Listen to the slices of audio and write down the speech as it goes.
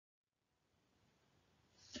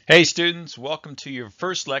Hey students, welcome to your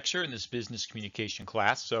first lecture in this business communication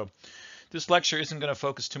class. So this lecture isn't going to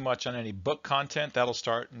focus too much on any book content. That'll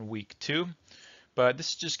start in week 2. But this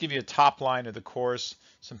is just give you a top line of the course,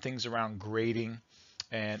 some things around grading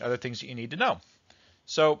and other things that you need to know.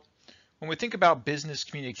 So when we think about business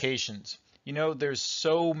communications, there's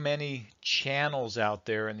so many channels out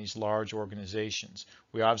there in these large organizations.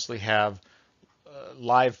 We obviously have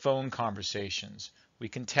live phone conversations. We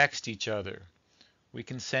can text each other. We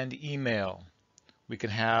can send email. We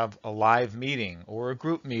can have a live meeting or a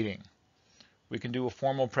group meeting. We can do a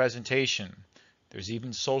formal presentation. There's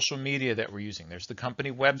even social media that we're using. There's the company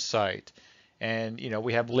website. And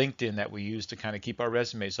we have LinkedIn that we use to kind of keep our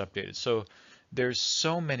resumes updated. So there's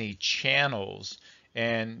so many channels,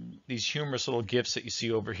 and these humorous little gifs that you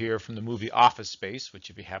see over here from the movie Office Space, which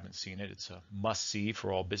if you haven't seen it, it's a must-see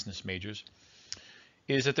for all business majors,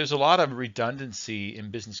 is that there's a lot of redundancy in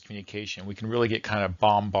business communication. We can really get kind of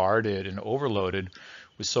bombarded and overloaded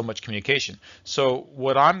with so much communication. So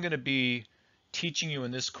what I'm going to be teaching you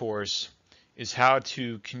in this course is how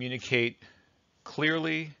to communicate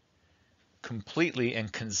clearly, completely,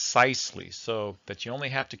 and concisely, so that you only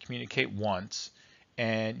have to communicate once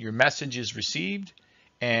and your message is received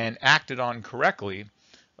and acted on correctly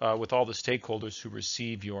with all the stakeholders who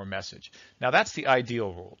receive your message. Now that's the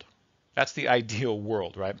ideal world. That's the ideal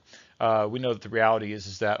world, right? We know that the reality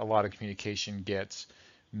is that a lot of communication gets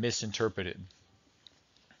misinterpreted.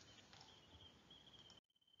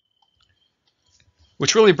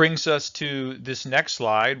 Which really brings us to this next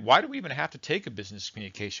slide. Why do we even have to take a business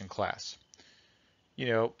communication class?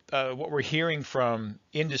 What we're hearing from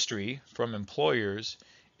industry, from employers,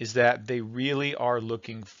 is that they really are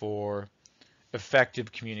looking for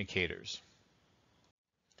effective communicators.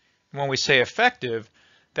 When we say effective,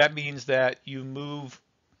 that means that you move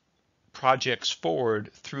projects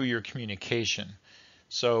forward through your communication.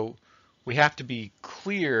 So we have to be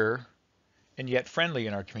clear and yet friendly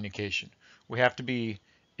in our communication. We have to be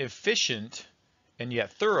efficient and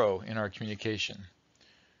yet thorough in our communication.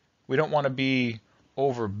 We don't want to be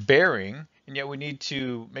overbearing, and yet we need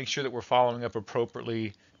to make sure that we're following up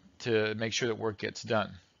appropriately to make sure that work gets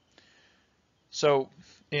done. So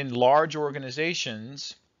in large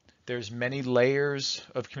organizations, there's many layers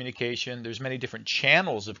of communication. There's many different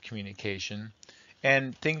channels of communication,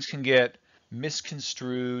 and things can get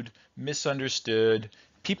misconstrued, misunderstood.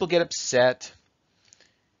 People get upset.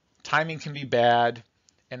 Timing can be bad,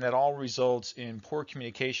 and that all results in poor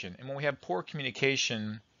communication. And when we have poor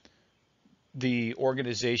communication, the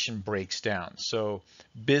organization breaks down. So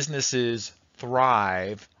businesses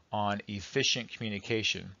thrive on efficient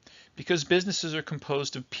communication because businesses are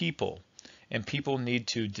composed of people. And people need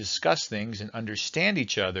to discuss things and understand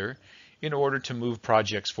each other in order to move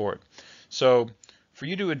projects forward. So for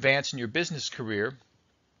you to advance in your business career,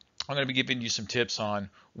 I'm going to be giving you some tips on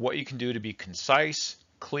what you can do to be concise,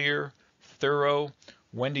 clear, thorough,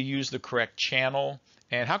 when to use the correct channel,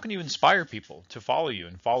 and how can you inspire people to follow you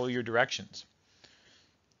and follow your directions.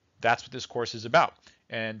 That's what this course is about.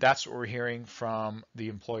 And that's what we're hearing from the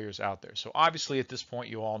employers out there. So obviously at this point,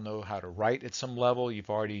 you all know how to write at some level. You've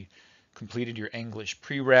already completed your English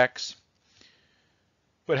prereqs,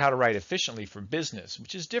 but how to write efficiently for business,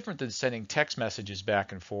 which is different than sending text messages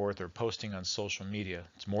back and forth or posting on social media.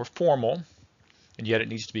 It's more formal, and yet it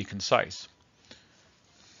needs to be concise.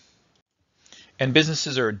 And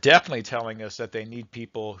businesses are definitely telling us that they need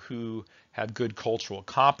people who have good cultural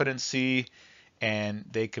competency, and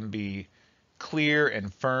they can be clear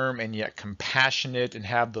and firm and yet compassionate and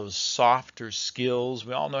have those softer skills.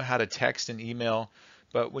 We all know how to text and email,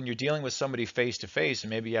 but when you're dealing with somebody face to face and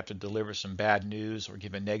maybe you have to deliver some bad news or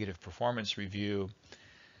give a negative performance review,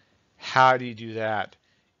 how do you do that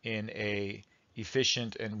in a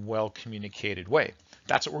efficient and well communicated way?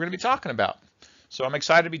 That's what we're going to be talking about. So I'm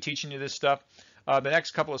excited to be teaching you this stuff. The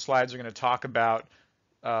next couple of slides are going to talk about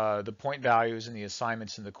the point values and the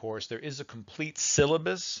assignments in the course. There is a complete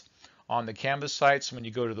syllabus on the Canvas site. So when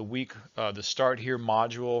you go to the Start Here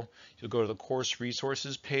module, you'll go to the course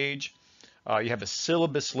resources page. You have a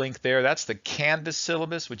syllabus link there. That's the Canvas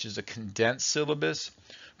syllabus, which is a condensed syllabus.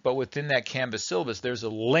 But within that Canvas syllabus, there's a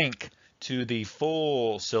link to the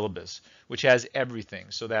full syllabus, which has everything.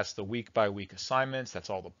 So that's the week-by-week assignments. That's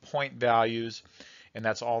all the point values. And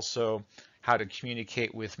that's also how to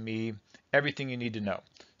communicate with me, everything you need to know.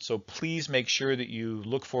 So please make sure that you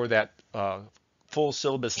look for that full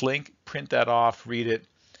syllabus link, print that off, read it,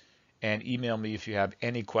 and email me if you have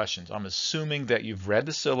any questions. I'm assuming that you've read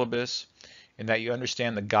the syllabus and that you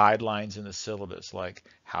understand the guidelines in the syllabus, like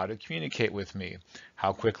how to communicate with me,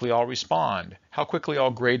 how quickly I'll respond, how quickly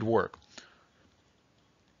I'll grade work.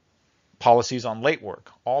 policies on late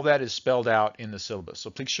work. All that is spelled out in the syllabus.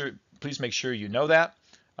 So please make sure you know that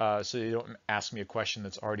so you don't ask me a question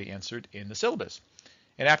that's already answered in the syllabus.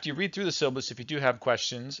 And after you read through the syllabus, if you do have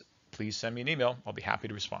questions, please send me an email. I'll be happy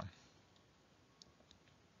to respond.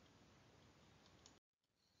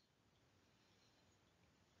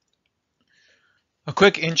 A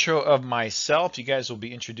quick intro of myself. You guys will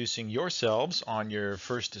be introducing yourselves on your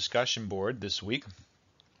first discussion board this week.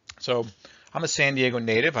 So I'm a San Diego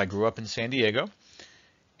native. I grew up in San Diego,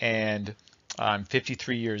 and I'm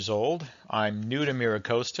 53 years old. I'm new to Mira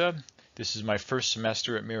Costa. This is my first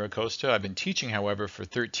semester at Mira Costa. I've been teaching, however, for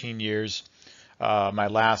 13 years. My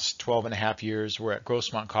last 12 and a half years were at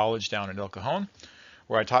Grossmont College down in El Cajon,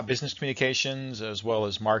 where I taught business communications as well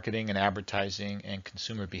as marketing and advertising and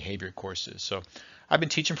consumer behavior courses. So I've been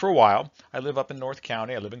teaching for a while. I live up in North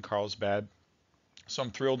County. I live in Carlsbad. So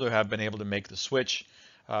I'm thrilled to have been able to make the switch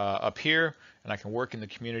up here, and I can work in the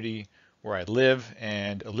community where I live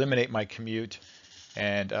and eliminate my commute.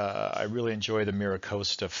 And I really enjoy the Mira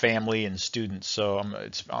Costa family and students. So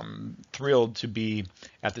I'm thrilled to be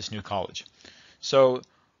at this new college. So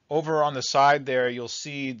over on the side there, you'll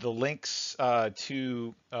see the links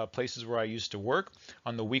to places where I used to work.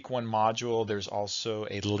 On the week 1 module, there's also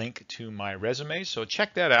a link to my resume. So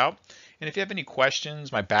check that out. And if you have any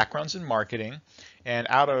questions, my background's in marketing. And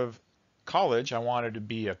out of college, I wanted to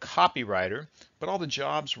be a copywriter, but all the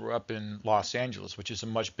jobs were up in Los Angeles, which is a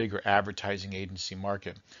much bigger advertising agency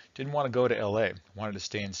market. Didn't want to go to LA, wanted to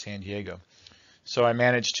stay in San Diego. So I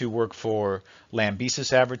managed to work for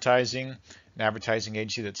Lambesis Advertising, an advertising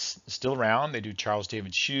agency that's still around. They do Charles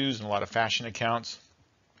David shoes and a lot of fashion accounts.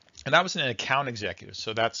 And I was an account executive.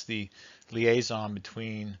 So that's the liaison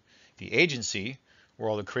between the agency, where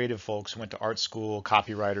all the creative folks went to art school,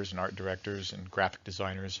 copywriters and art directors and graphic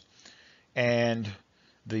designers, and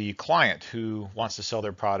the client who wants to sell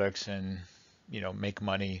their products and make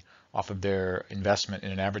money off of their investment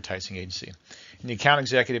in an advertising agency. And the account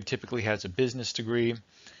executive typically has a business degree,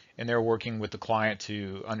 and they're working with the client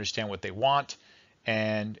to understand what they want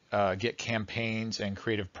and get campaigns and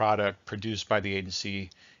creative product produced by the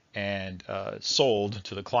agency and sold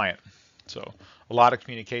to the client. So a lot of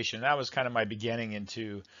communication. That was kind of my beginning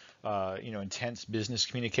into intense business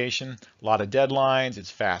communication. A lot of deadlines.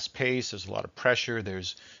 It's fast paced. There's a lot of pressure.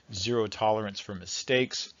 There's zero tolerance for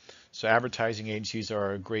mistakes. So advertising agencies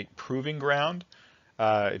are a great proving ground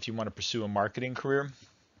if you want to pursue a marketing career.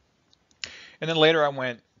 And then later I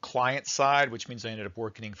went client side, which means I ended up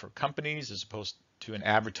working for companies as opposed to an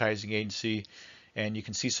advertising agency. And you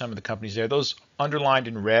can see some of the companies there. Those underlined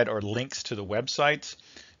in red are links to the websites.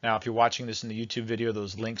 Now, if you're watching this in the YouTube video,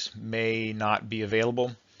 those links may not be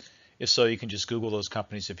available. If so, you can just Google those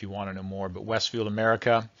companies if you want to know more. But Westfield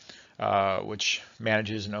America, which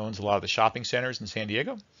manages and owns a lot of the shopping centers in San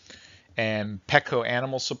Diego, and Petco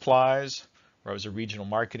Animal Supplies, where I was a regional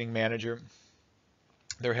marketing manager.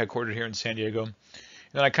 They're headquartered here in San Diego. And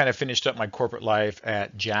then I kind of finished up my corporate life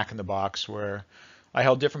at Jack in the Box, where I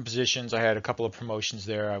held different positions. I had a couple of promotions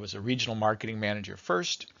there. I was a regional marketing manager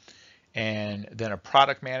first, and then a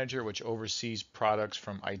product manager, which oversees products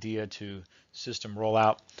from idea to system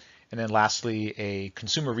rollout. And then lastly, a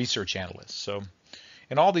consumer research analyst. So,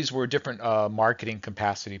 and all these were different marketing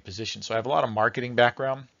capacity positions. So I have a lot of marketing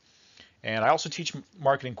background, and I also teach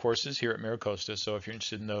marketing courses here at Mira Costa. So if you're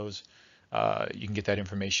interested in those, you can get that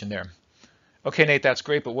information there. Okay, Nate, that's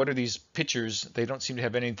great, but what are these pictures? They don't seem to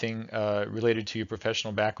have anything related to your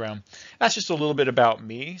professional background. That's just a little bit about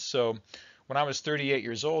me. So when I was 38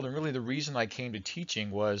 years old, and really the reason I came to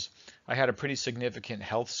teaching was I had a pretty significant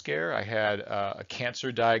health scare. I had a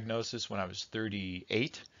cancer diagnosis when I was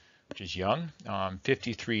 38, which is young. I'm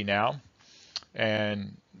 53 now,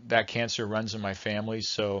 and that cancer runs in my family.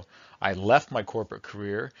 So I left my corporate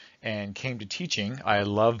career and came to teaching. I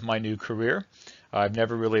love my new career. I've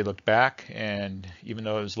never really looked back, and even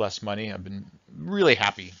though it was less money, I've been really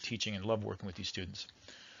happy teaching and love working with these students.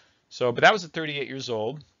 So, but that was at 38 years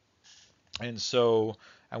old. And so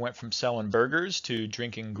I went from selling burgers to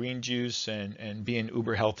drinking green juice and being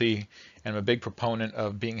uber healthy. And I'm a big proponent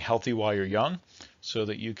of being healthy while you're young so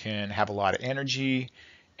that you can have a lot of energy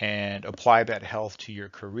and apply that health to your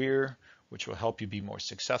career, which will help you be more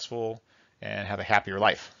successful and have a happier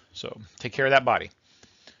life. So take care of that body.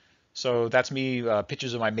 So that's me,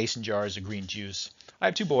 pictures of my mason jars of green juice. I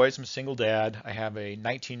have 2 boys. I'm a single dad. I have a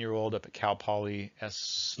 19-year-old up at Cal Poly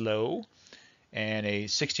SLO and a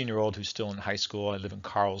 16-year-old who's still in high school. I live in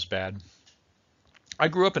Carlsbad. I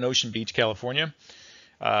grew up in Ocean Beach, California.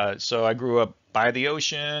 So I grew up by the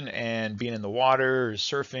ocean, and being in the water,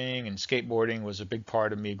 surfing and skateboarding was a big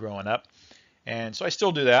part of me growing up. And so I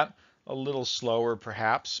still do that. a little slower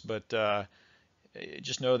perhaps, but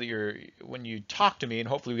just know that when you talk to me, and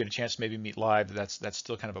hopefully we get a chance to maybe meet live, that's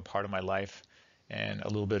still kind of a part of my life and a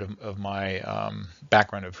little bit of my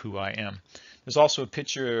background of who I am. There's also a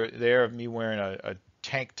picture there of me wearing a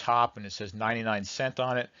tank top, and it says 99 cent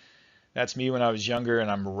on it. That's me when I was younger,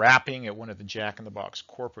 and I'm rapping at one of the Jack in the Box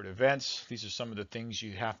corporate events. These are some of the things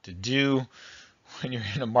you have to do when you're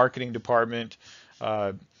in a marketing department.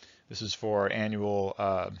 Uh, this is for our annual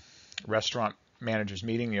restaurant managers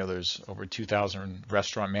meeting. There's over 2,000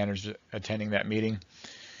 restaurant managers attending that meeting.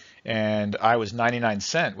 And I was 99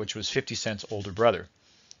 cent, which was 50 Cent's older brother.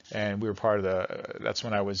 And we were part of that's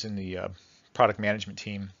when I was in the product management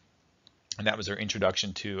team. And that was our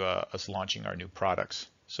introduction to us launching our new products.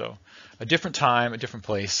 So a different time, a different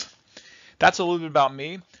place. That's a little bit about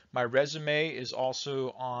me. My resume is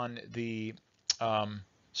also on the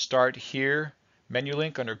Start Here menu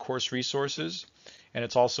link under course resources. And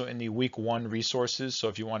it's also in the week 1 resources. So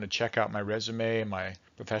if you want to check out my resume and my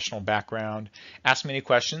professional background, ask me any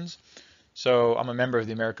questions. So I'm a member of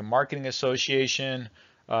the American Marketing Association.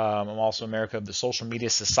 I'm also a member of the Social Media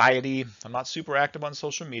Society. I'm not super active on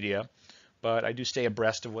social media, but I do stay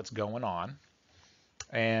abreast of what's going on.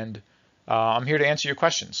 And I'm here to answer your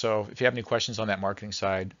questions. So if you have any questions on that marketing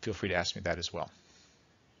side, feel free to ask me that as well.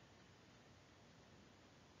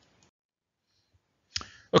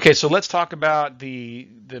 Okay, so let's talk about the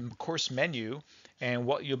course menu and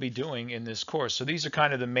what you'll be doing in this course. So these are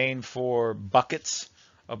kind of the main 4 buckets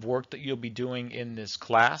of work that you'll be doing in this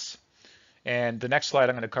class. And the next slide,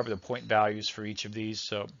 I'm going to cover the point values for each of these.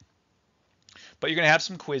 But you're going to have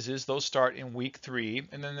some quizzes. Those start in week 3,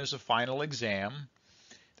 and then there's a final exam.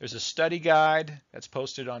 There's a study guide that's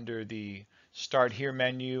posted under the Start Here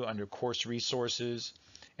menu under course resources.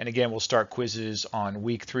 And again, we'll start quizzes on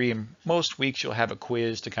week 3, and most weeks you'll have a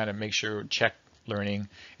quiz to kind of make sure, check learning.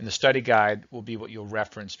 And the study guide will be what you'll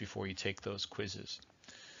reference before you take those quizzes.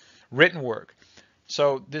 Written work.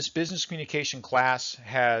 So this business communication class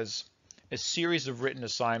has a series of written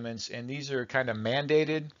assignments, and these are kind of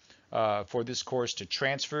mandated for this course to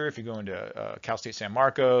transfer if you're going to Cal State San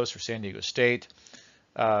Marcos or San Diego State.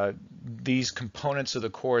 These components of the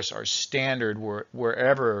course are standard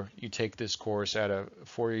wherever you take this course at a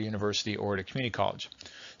 4-year university or at a community college.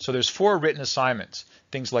 So there's 4 written assignments,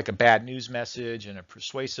 things like a bad news message and a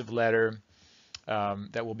persuasive letter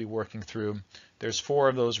that we'll be working through. There's 4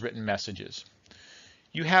 of those written messages.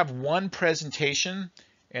 You have 1 presentation,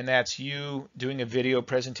 and that's you doing a video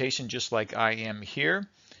presentation just like I am here.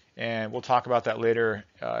 And we'll talk about that later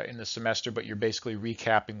in the semester, but you're basically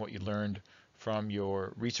recapping what you learned from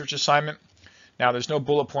your research assignment. Now, there's no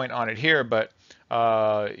bullet point on it here, but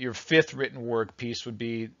your 5th written work piece would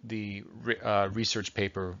be the research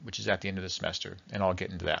paper, which is at the end of the semester, and I'll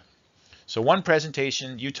get into that. So 1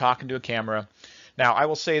 presentation, you talking to a camera. Now, I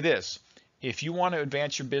will say this. If you want to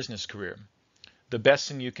advance your business career, the best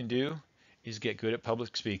thing you can do is get good at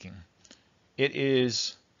public speaking. It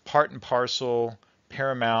is part and parcel,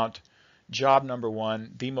 paramount, job number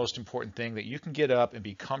 1, the most important thing, that you can get up and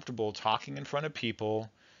be comfortable talking in front of people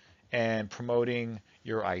and promoting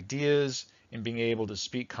your ideas and being able to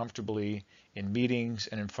speak comfortably in meetings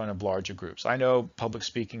and in front of larger groups. I know public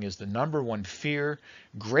speaking is the number 1 fear,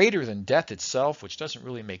 greater than death itself, which doesn't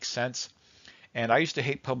really make sense. And I used to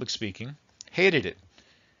hate public speaking, hated it,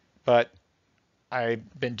 but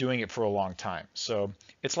I've been doing it for a long time. So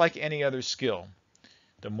it's like any other skill.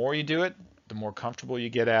 The more you do it, the more comfortable you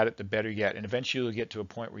get at it, the better you get. And eventually you'll get to a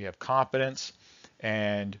point where you have confidence,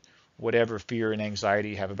 and whatever fear and anxiety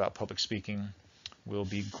you have about public speaking will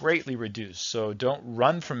be greatly reduced. So don't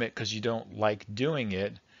run from it because you don't like doing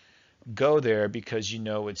it. Go there because you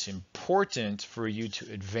know it's important for you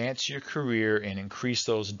to advance your career and increase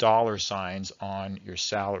those dollar signs on your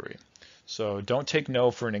salary. So don't take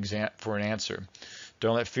no for an answer.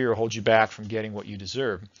 Don't let fear hold you back from getting what you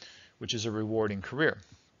deserve, which is a rewarding career.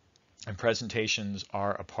 And presentations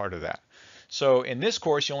are a part of that. So in this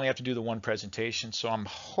course, you only have to do the 1 presentation. So I'm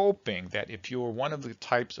hoping that if you're one of the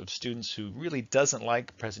types of students who really doesn't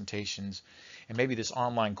like presentations, and maybe this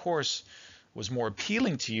online course was more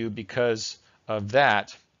appealing to you because of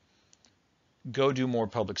that, go do more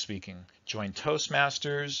public speaking. Join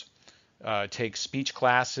Toastmasters, take speech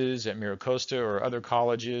classes at Mira, Costa or other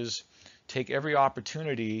colleges. Take every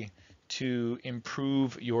opportunity to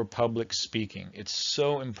improve your public speaking. It's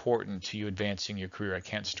so important to you advancing your career. I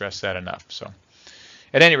can't stress that enough. So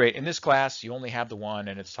at any rate, in this class, you only have the 1,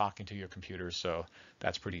 and it's talking to your computer, so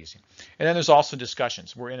that's pretty easy. And then there's also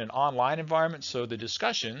discussions. We're in an online environment, so the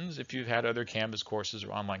discussions, if you've had other Canvas courses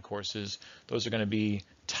or online courses, those are going to be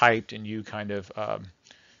typed, and you kind of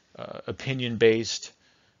opinion-based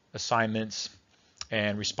assignments,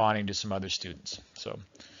 and responding to some other students. So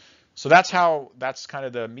that's kind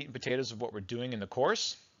of the meat and potatoes of what we're doing in the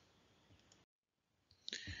course.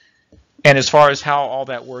 And as far as how all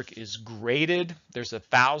that work is graded, there's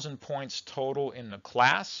 1,000 points total in the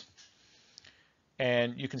class.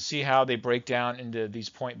 And you can see how they break down into these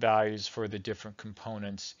point values for the different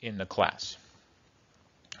components in the class.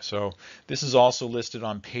 So this is also listed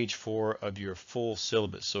on page 4 of your full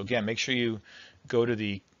syllabus. So again, make sure you go to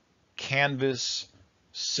the Canvas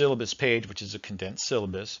syllabus page, which is a condensed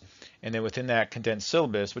syllabus. And then within that condensed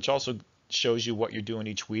syllabus, which also shows you what you're doing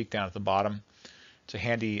each week down at the bottom, it's a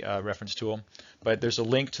handy reference tool. But there's a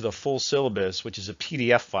link to the full syllabus, which is a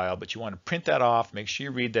PDF file, but you want to print that off, make sure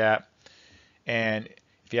you read that. And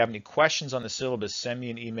if you have any questions on the syllabus, send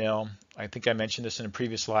me an email. I think I mentioned this in a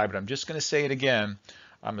previous slide, but I'm just going to say it again.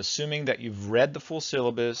 I'm assuming that you've read the full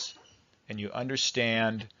syllabus and you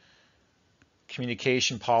understand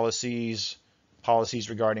communication policies,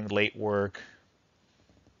 policies regarding late work,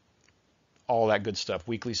 all that good stuff,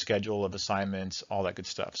 weekly schedule of assignments, all that good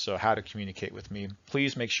stuff. So how to communicate with me.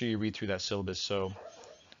 Please make sure you read through that syllabus so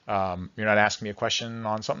you're not asking me a question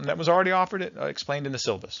on something that was already explained in the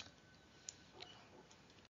syllabus.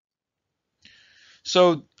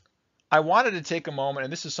 So I wanted to take a moment,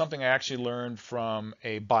 and this is something I actually learned from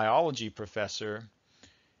a biology professor,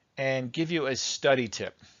 and give you a study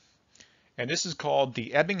tip. And this is called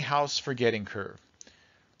the Ebbinghaus forgetting curve.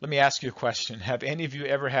 Let me ask you a question. Have any of you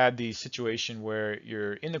ever had the situation where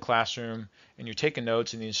you're in the classroom and you're taking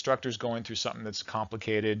notes and the instructor's going through something that's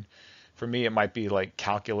complicated? For me, it might be like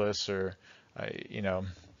calculus or,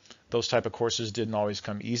 those type of courses didn't always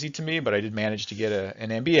come easy to me, but I did manage to get an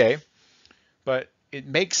MBA. But it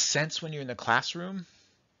makes sense when you're in the classroom,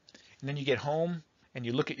 and then you get home and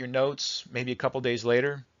you look at your notes maybe a couple days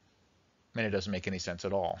later, and it doesn't make any sense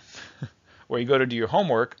at all. Or you go to do your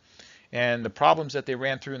homework, and the problems that they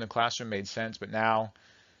ran through in the classroom made sense, but now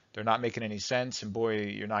they're not making any sense, and boy,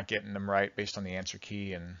 you're not getting them right based on the answer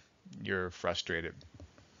key, and you're frustrated.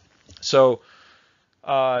 So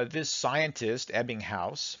this scientist,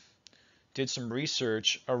 Ebbinghaus, did some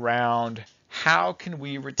research around how can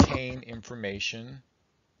we retain information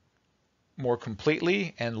more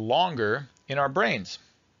completely and longer in our brains.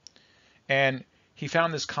 And he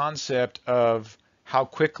found this concept of how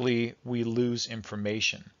quickly we lose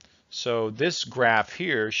information. So this graph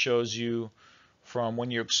here shows you from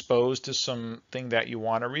when you're exposed to something that you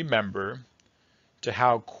want to remember to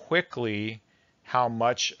how quickly, how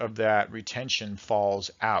much of that retention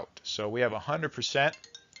falls out. So we have 100%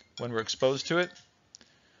 when we're exposed to it,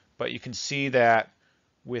 but you can see that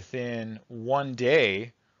within one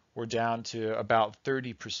day, we're down to about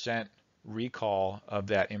 30% recall of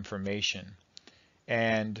that information.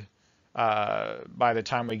 And by the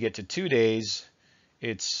time we get to 2 days,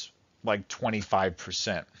 it's like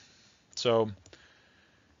 25%. So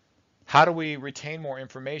how do we retain more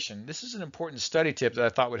information? This is an important study tip that I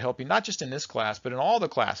thought would help you, not just in this class, but in all the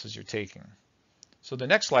classes you're taking. So the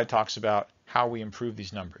next slide talks about how we improve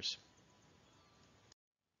these numbers.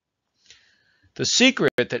 The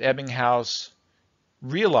secret that Ebbinghaus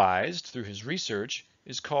realized through his research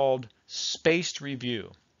is called spaced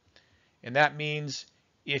review. And that means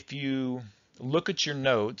if you look at your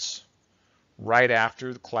notes right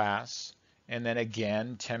after the class, and then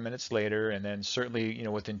again 10 minutes later, and then certainly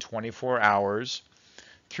within 24 hours,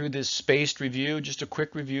 through this spaced review, just a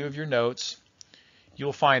quick review of your notes,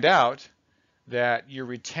 you'll find out that your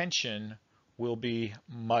retention will be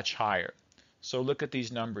much higher. So look at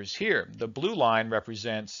these numbers here. The blue line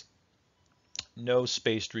represents no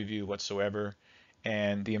spaced review whatsoever,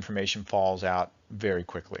 and the information falls out very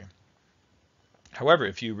quickly. However,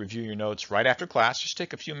 if you review your notes right after class, just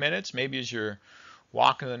take a few minutes, maybe as you're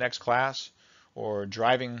walking to the next class or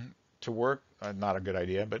driving to work, not a good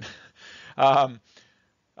idea, but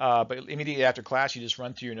immediately after class, you just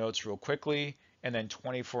run through your notes real quickly, and then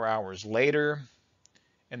 24 hours later,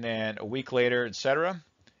 and then a week later, etc.,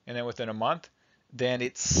 and then within a month, then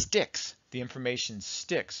it sticks. The information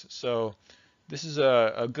sticks. So this is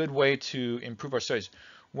a good way to improve our studies.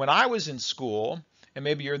 When I was in school, and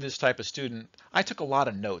maybe you're this type of student, I took a lot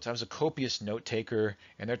of notes. I was a copious note taker,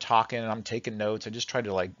 and they're talking, and I'm taking notes. I just tried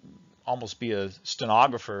to almost be a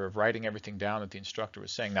stenographer of writing everything down that the instructor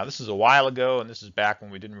was saying. Now, this is a while ago, and this is back when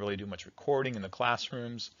we didn't really do much recording in the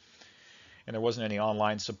classrooms, and there wasn't any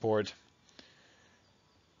online support.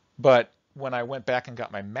 But when I went back and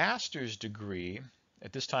got my master's degree,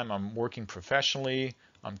 at this time I'm working professionally,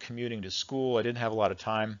 I'm commuting to school, I didn't have a lot of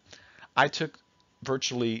time. I took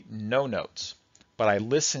virtually no notes, but I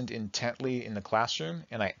listened intently in the classroom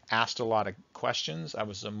and I asked a lot of questions. I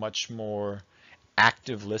was a much more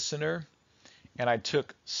active listener, and I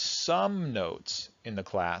took some notes in the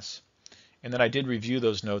class, and then I did review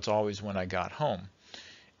those notes always when I got home.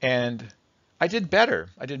 And I did better.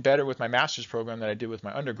 I did better with my master's program than I did with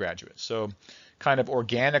my undergraduate. So kind of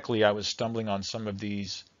organically, I was stumbling on some of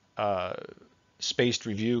these spaced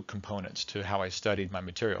review components to how I studied my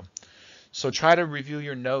material. So try to review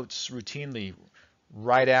your notes routinely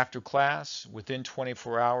right after class, within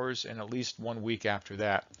 24 hours, and at least 1 week after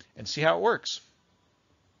that, and see how it works.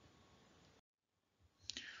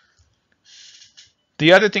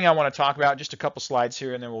 The other thing I want to talk about, just a couple slides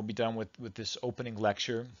here, and then we'll be done with this opening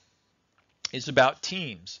lecture, is about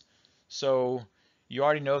teams. So you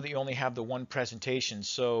already know that you only have the one presentation,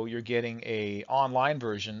 so you're getting a online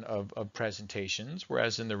version of presentations,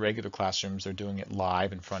 whereas in the regular classrooms, they're doing it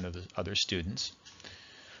live in front of the other students.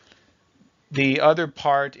 The other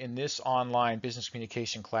part in this online business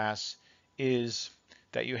communication class is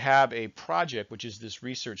that you have a project, which is this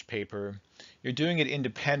research paper. You're doing it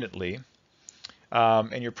independently,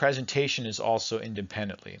 and your presentation is also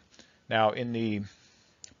independently. Now, in the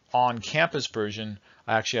on-campus version,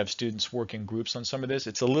 I actually have students work in groups on some of this.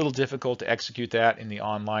 It's a little difficult to execute that in the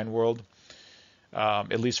online world,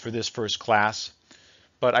 at least for this first class.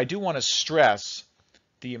 But I do want to stress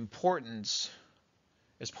the importance,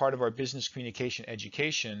 as part of our business communication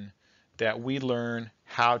education, that we learn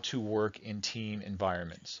how to work in team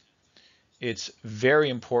environments. It's very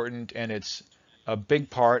important, and it's a big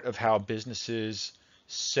part of how businesses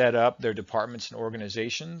set up their departments and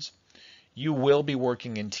organizations. You will be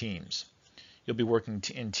working in teams. You'll be working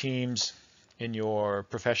in teams in your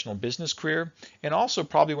professional business career, and also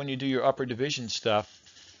probably when you do your upper division stuff,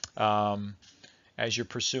 as you're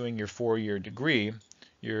pursuing your 4-year degree,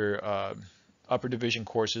 your upper division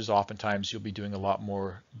courses, oftentimes you'll be doing a lot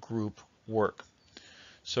more group work.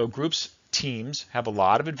 So groups, teams have a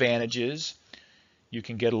lot of advantages. You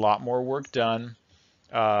can get a lot more work done.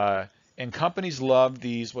 And companies love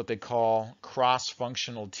these, what they call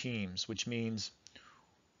cross-functional teams, which means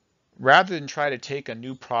rather than try to take a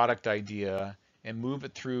new product idea and move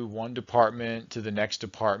it through one department to the next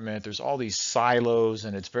department, there's all these silos,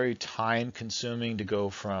 and it's very time-consuming to go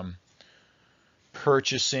from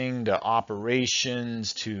purchasing to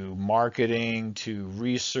operations to marketing to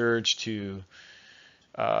research to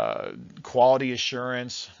quality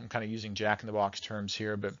assurance. I'm kind of using jack-in-the-box terms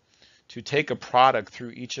here, but to take a product through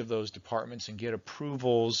each of those departments and get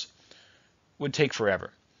approvals would take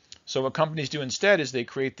forever. So what companies do instead is they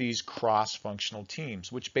create these cross-functional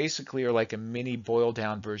teams, which basically are like a mini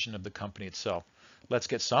boiled-down version of the company itself. Let's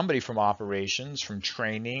get somebody from operations, from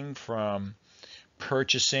training, from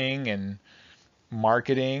purchasing and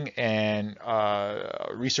marketing and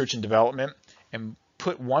research and development, and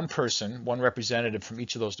put one person, one representative from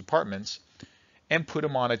each of those departments, and put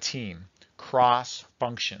them on a team,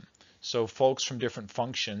 cross-function. So folks from different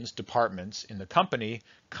functions, departments in the company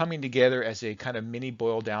coming together as a kind of mini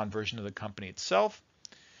boiled down version of the company itself.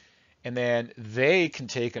 And then they can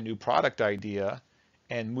take a new product idea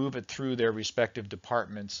and move it through their respective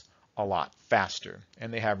departments a lot faster.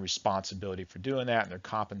 And they have responsibility for doing that, and they're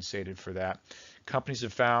compensated for that. Companies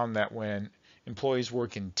have found that when employees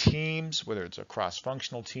work in teams, whether it's a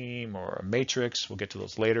cross-functional team or a matrix, we'll get to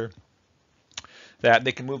those later, that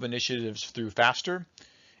they can move initiatives through faster,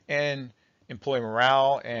 and employee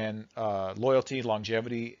morale and loyalty,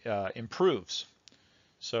 longevity improves.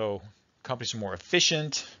 So companies are more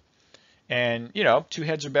efficient, and two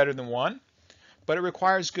heads are better than one, but it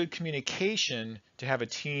requires good communication to have a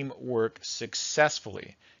team work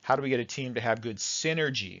successfully. How do we get a team to have good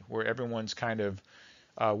synergy where everyone's kind of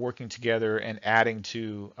working together and adding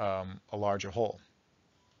to a larger whole?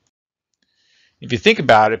 If you think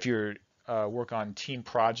about it, if you're work on team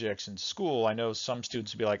projects in school, I know some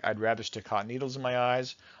students would be like, I'd rather stick hot needles in my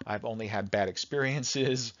eyes. I've only had bad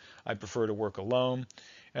experiences. I prefer to work alone.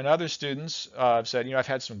 And other students have said, I've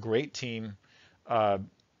had some great team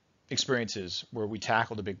experiences where we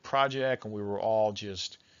tackled a big project and we were all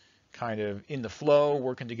just kind of in the flow,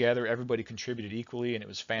 working together. Everybody contributed equally, and it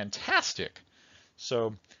was fantastic.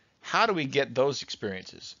 So how do we get those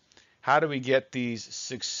experiences? How do we get these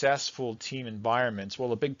successful team environments?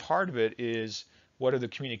 Well, a big part of it is what are the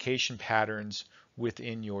communication patterns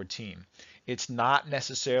within your team? It's not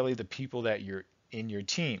necessarily the people that you're in your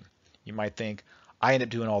team. You might think, I end up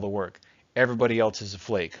doing all the work. Everybody else is a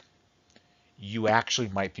flake. You actually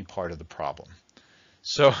might be part of the problem.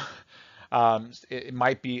 So it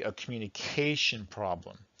might be a communication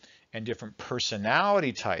problem and different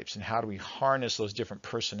personality types, and how do we harness those different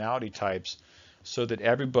personality types so that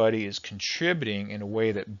everybody is contributing in a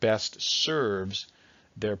way that best serves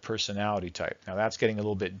their personality type. Now that's getting a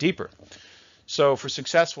little bit deeper. So for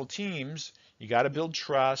successful teams, you got to build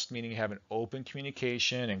trust, meaning you have an open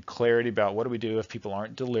communication and clarity about what do we do if people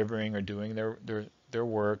aren't delivering or doing their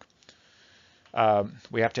work.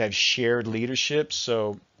 We have to have shared leadership,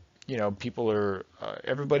 so people are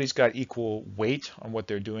everybody's got equal weight on what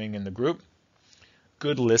they're doing in the group.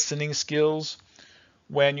 Good listening skills.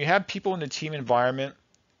 When you have people in a team environment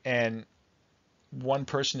and one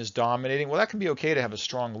person is dominating, well, that can be okay to have a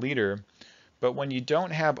strong leader. But when you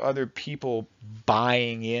don't have other people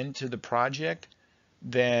buying into the project,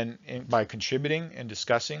 then by contributing and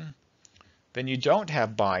discussing, then you don't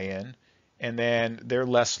have buy-in, and then they're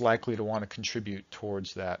less likely to want to contribute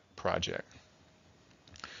towards that project.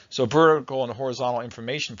 So vertical and horizontal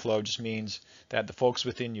information flow just means that the folks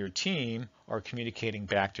within your team are communicating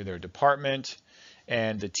back to their department,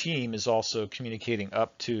 and the team is also communicating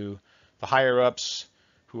up to the higher ups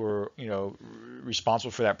who are responsible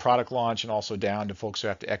for that product launch, and also down to folks who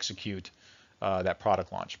have to execute that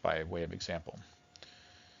product launch by way of example.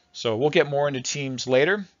 So we'll get more into teams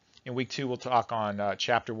later. In week 2, we'll talk on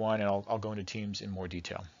chapter 1, and I'll go into teams in more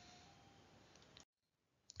detail.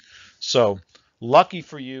 So lucky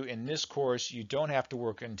for you, in this course, you don't have to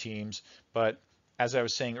work in teams, but as I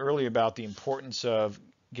was saying earlier about the importance of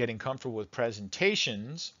getting comfortable with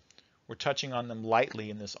presentations, we're touching on them lightly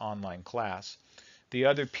in this online class. The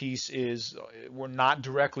other piece is we're not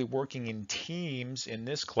directly working in teams in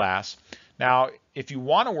this class. Now, if you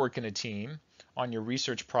want to work in a team on your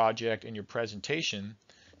research project and your presentation,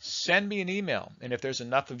 send me an email. And if there's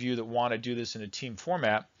enough of you that want to do this in a team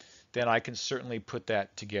format, then I can certainly put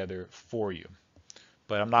that together for you.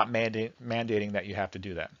 But I'm not mandating that you have to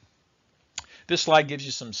do that. This slide gives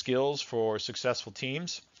you some skills for successful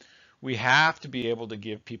teams. We have to be able to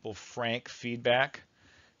give people frank feedback.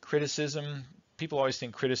 Criticism, people always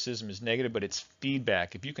think criticism is negative, but it's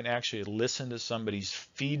feedback. If you can actually listen to somebody's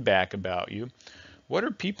feedback about you, what are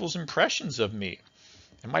people's impressions of me?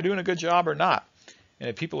 Am I doing a good job or not? And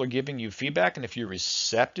if people are giving you feedback, and if you're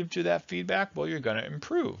receptive to that feedback, well, you're going to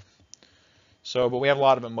improve. But we have a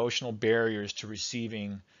lot of emotional barriers to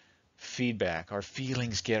receiving feedback. Our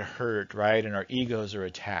feelings get hurt, right? And our egos are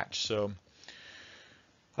attached. So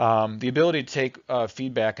the ability to take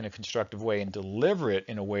feedback in a constructive way and deliver it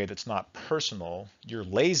in a way that's not personal, you're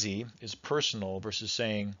lazy, is personal, versus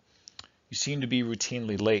saying you seem to be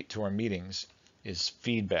routinely late to our meetings, is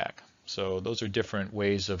feedback. So those are different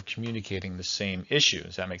ways of communicating the same issue.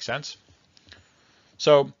 Does that make sense?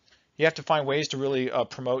 So you have to find ways to really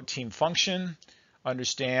promote team function,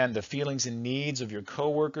 understand the feelings and needs of your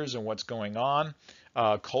coworkers and what's going on.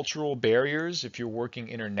 Cultural barriers, if you're working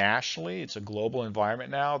internationally, it's a global environment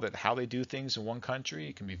now, that how they do things in one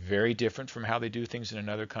country can be very different from how they do things in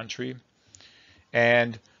another country.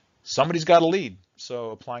 And somebody's got to lead, so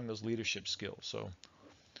applying those leadership skills. So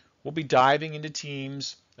we'll be diving into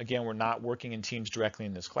teams. Again, we're not working in teams directly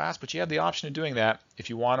in this class, but you have the option of doing that if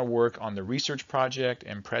you want to work on the research project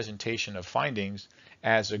and presentation of findings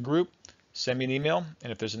as a group. Send me an email,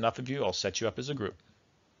 and if there's enough of you, I'll set you up as a group.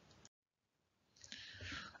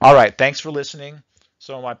 All right, thanks for listening.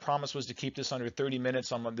 So my promise was to keep this under 30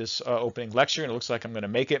 minutes on this opening lecture, and it looks like I'm going to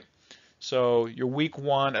make it. So your week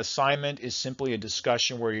 1 assignment is simply a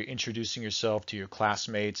discussion where you're introducing yourself to your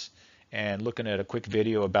classmates and looking at a quick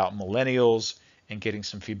video about millennials and getting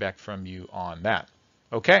some feedback from you on that.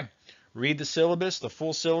 Okay, read the syllabus, the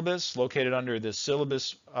full syllabus located under the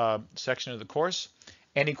syllabus section of the course.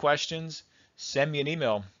 Any questions, send me an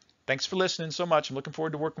email. Thanks for listening so much. I'm looking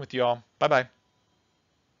forward to working with you all. Bye-bye.